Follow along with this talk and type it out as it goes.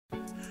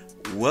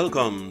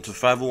Welcome to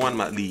 501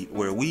 Mathlete,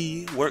 where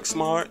we work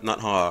smart, not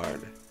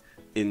hard.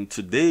 In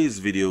today's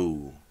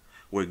video,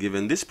 we're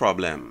given this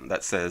problem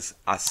that says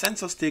a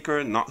census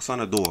taker knocks on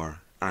a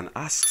door and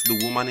asks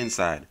the woman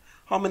inside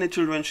how many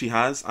children she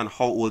has and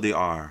how old they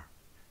are.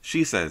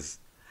 She says,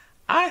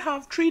 "I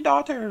have 3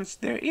 daughters.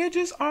 Their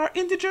ages are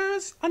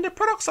integers and the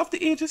products of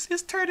the ages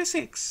is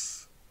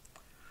 36.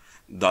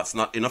 "That's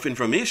not enough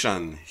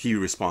information," he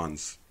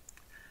responds.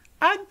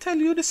 "I'd tell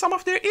you the sum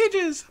of their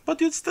ages,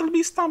 but you'd still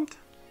be stumped."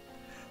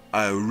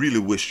 "I really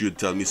wish you'd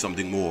tell me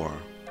something more."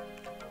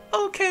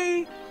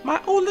 "Okay, my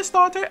oldest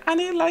daughter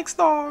Annie likes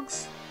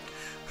dogs."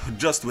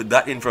 Just with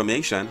that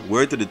information,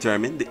 we're to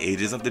determine the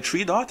ages of the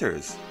 3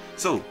 daughters.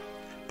 So,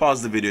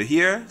 pause the video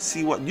here,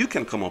 see what you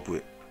can come up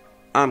with.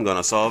 I'm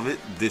gonna solve it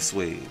this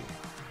way.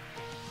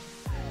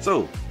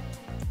 So,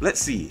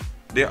 let's see.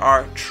 There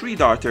are 3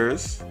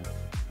 daughters,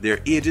 their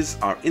ages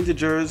are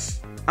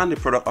integers, and the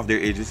product of their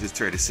ages is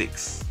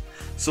 36.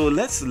 So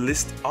let's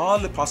list all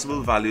the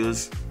possible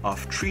values of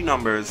 3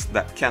 numbers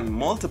that can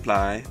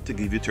multiply to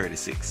give you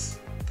 36.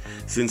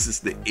 Since it's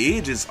the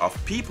ages of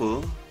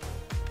people,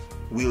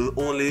 we'll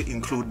only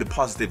include the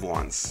positive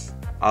ones.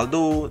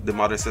 Although the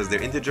mother says they're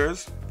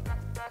integers,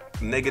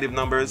 negative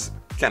numbers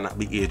cannot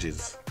be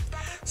ages.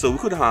 So we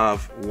could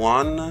have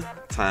 1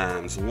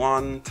 times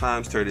 1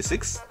 times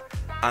 36,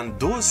 and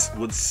those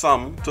would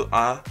sum to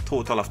a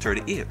total of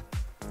 38.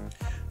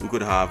 We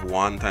could have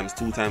 1 times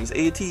 2 times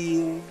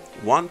 18,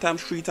 1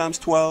 times 3 times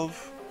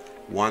 12,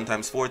 1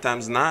 times 4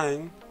 times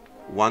 9,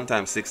 1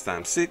 times 6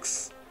 times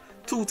 6,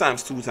 2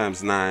 times 2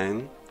 times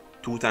 9,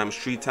 2 times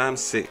 3 times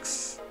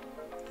 6,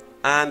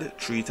 and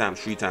 3 times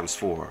 3 times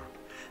 4.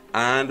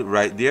 And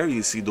right there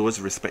you see those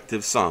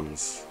respective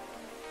sums.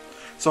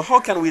 So how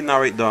can we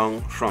narrow it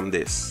down from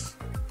this?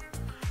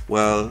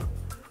 Well,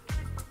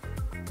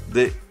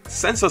 the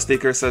census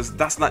taker says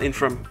that's not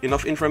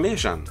enough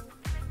information.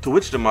 To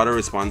which the mother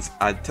responds,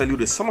 "I'd tell you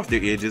the sum of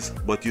their ages,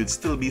 but you'd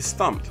still be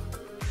stumped."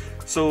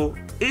 So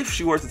if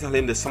she were to tell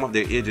him the sum of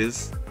their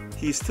ages,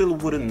 he still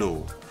wouldn't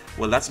know.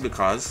 Well, that's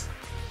because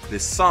the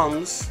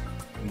sums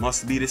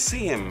must be the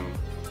same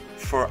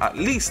for at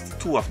least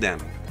 2 of them.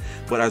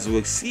 But as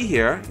we see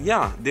here,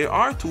 yeah, there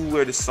are 2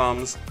 where the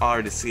sums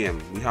are the same.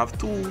 We have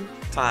 2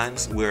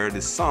 times where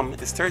the sum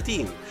is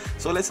 13.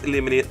 So let's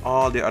eliminate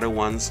all the other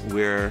ones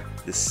where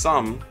the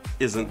sum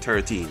isn't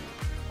 13.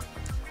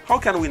 How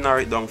can we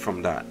narrow it down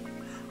from that?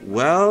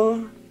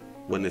 Well,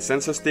 when the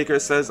census taker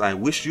says, "I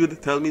wish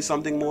you'd tell me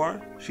something more,"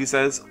 she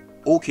says,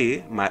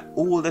 "Okay, my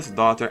oldest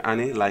daughter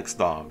Annie likes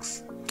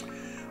dogs."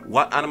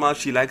 What animal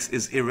she likes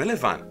is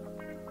irrelevant.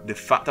 The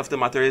fact of the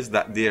matter is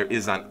that there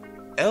is an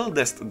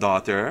eldest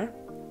daughter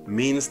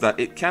means that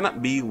it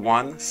cannot be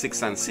 1,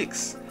 6, and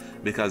 6,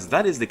 because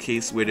that is the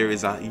case where there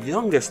is a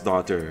youngest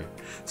daughter.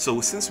 So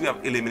since we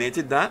have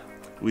eliminated that,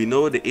 we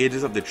know the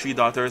ages of the 3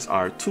 daughters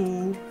are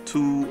 2,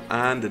 2,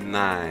 and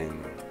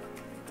 9.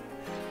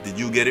 Did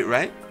you get it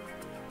right?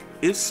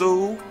 If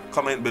so,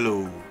 comment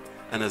below.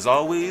 And as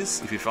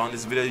always, if you found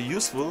this video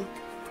useful,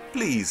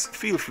 please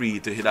feel free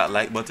to hit that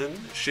like button,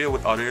 share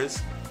with others,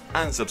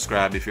 and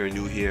subscribe if you're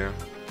new here.